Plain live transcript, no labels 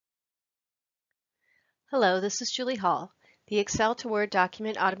Hello, this is Julie Hall. The Excel to Word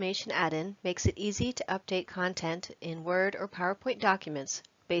document automation add-in makes it easy to update content in Word or PowerPoint documents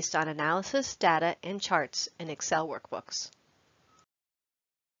based on analysis, data, and charts in Excel workbooks.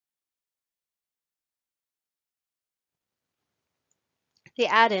 The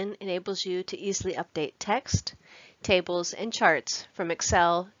add-in enables you to easily update text, tables, and charts from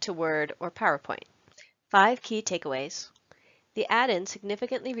Excel to Word or PowerPoint. 5 key takeaways. The add-in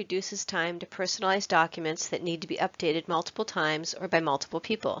significantly reduces time to personalize documents that need to be updated multiple times or by multiple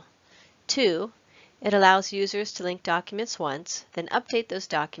people. 2. It allows users to link documents once, then update those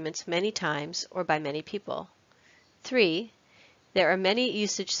documents many times or by many people. 3. There are many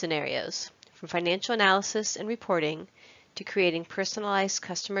usage scenarios, from financial analysis and reporting to creating personalized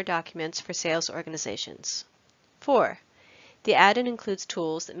customer documents for sales organizations. 4. The add-in includes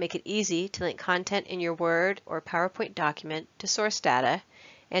tools that make it easy to link content in your Word or PowerPoint document to source data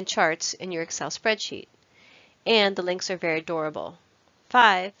and charts in your Excel spreadsheet. And the links are very durable.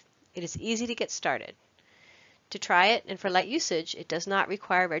 5. It is easy to get started. To try it and for light usage, it does not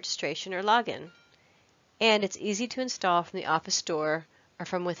require registration or login. And it's easy to install from the Office Store or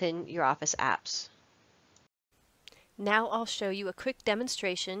from within your Office apps. Now I'll show you a quick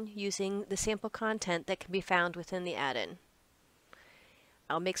demonstration using the sample content that can be found within the add-in.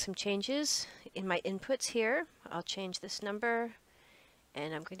 I'll make some changes in my inputs here. I'll change this number,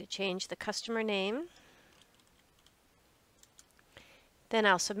 and I'm going to change the customer name. Then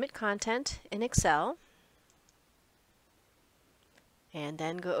I'll submit content in Excel, and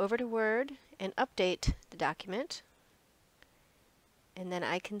then go over to Word and update the document. And then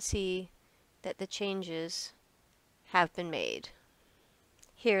I can see that the changes have been made.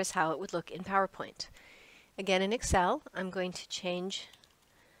 Here's how it would look in PowerPoint. Again, in Excel, I'm going to change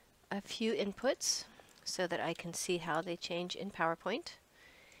a few inputs so that I can see how they change in PowerPoint.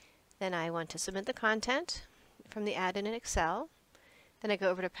 Then I want to submit the content from the add-in in Excel. Then I go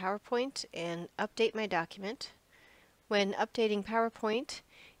over to PowerPoint and update my document. When updating PowerPoint,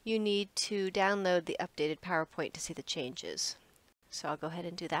 you need to download the updated PowerPoint to see the changes. So I'll go ahead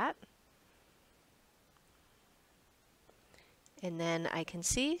and do that. And then I can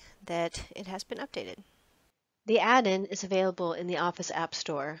see that it has been updated. The add-in is available in the Office App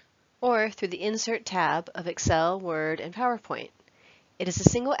Store or through the Insert tab of Excel, Word, and PowerPoint. It is a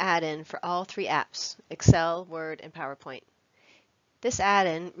single add-in for all 3 apps, Excel, Word, and PowerPoint. This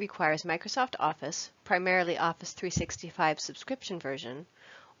add-in requires Microsoft Office, primarily Office 365 subscription version,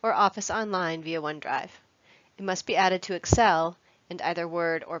 or Office Online via OneDrive. It must be added to Excel and either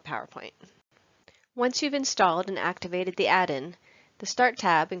Word or PowerPoint. Once you've installed and activated the add-in, the Start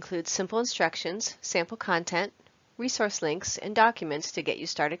tab includes simple instructions, sample content, resource links, and documents to get you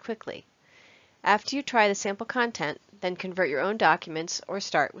started quickly. After you try the sample content, then convert your own documents or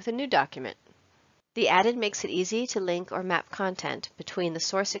start with a new document. The add-in makes it easy to link or map content between the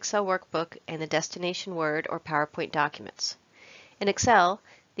source Excel workbook and the destination Word or PowerPoint documents. In Excel,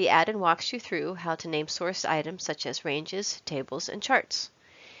 the add-in walks you through how to name source items such as ranges, tables, and charts.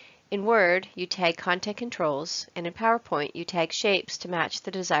 In Word, you tag content controls, and in PowerPoint, you tag shapes to match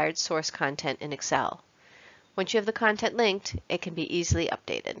the desired source content in Excel. Once you have the content linked, it can be easily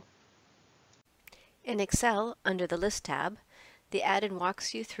updated. In Excel, under the List tab, the add-in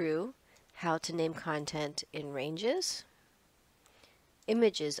walks you through how to name content in ranges,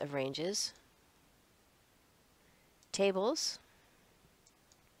 images of ranges, tables,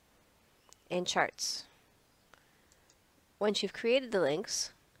 and charts. Once you've created the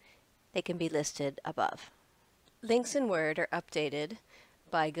links, they can be listed above. Links in Word are updated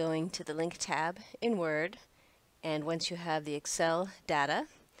by going to the Link tab in Word, and once you have the Excel data,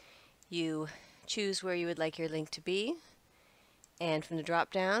 you choose where you would like your link to be, and from the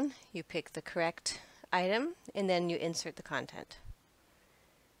drop-down, you pick the correct item, and then you insert the content.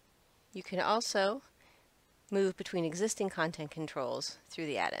 You can also move between existing content controls through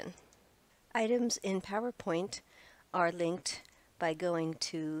the add-in. Items in PowerPoint are linked by going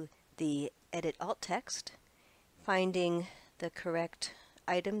to the Edit Alt Text, finding the correct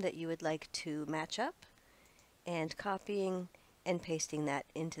item that you would like to match up, and copying and pasting that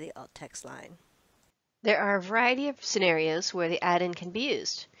into the alt text line. There are a variety of scenarios where the add-in can be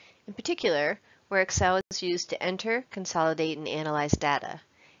used, in particular where Excel is used to enter, consolidate, and analyze data,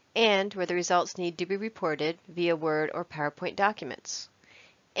 and where the results need to be reported via Word or PowerPoint documents,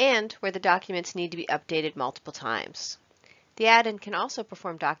 and where the documents need to be updated multiple times. The add-in can also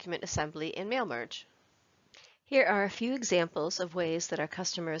perform document assembly and mail merge. Here are a few examples of ways that our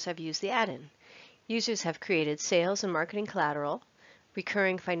customers have used the add-in. Users have created sales and marketing collateral,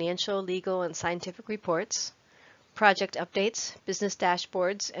 recurring financial, legal, and scientific reports, project updates, business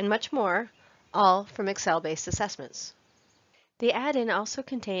dashboards, and much more, all from Excel-based assessments. The add-in also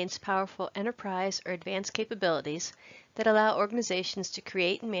contains powerful enterprise or advanced capabilities that allow organizations to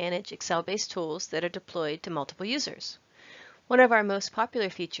create and manage Excel-based tools that are deployed to multiple users. One of our most popular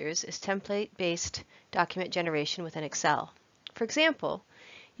features is template-based document generation within Excel. For example,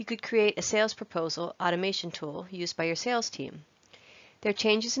 you could create a sales proposal automation tool used by your sales team. Their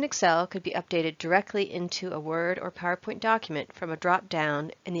changes in Excel could be updated directly into a Word or PowerPoint document from a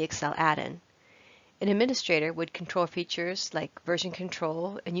drop-down in the Excel add-in. An administrator would control features like version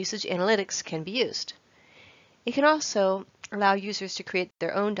control and usage analytics can be used. It can also allow users to create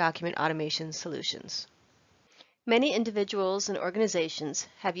their own document automation solutions. Many individuals and organizations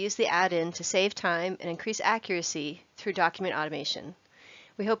have used the add-in to save time and increase accuracy through document automation.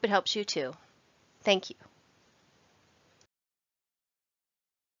 We hope it helps you too. Thank you.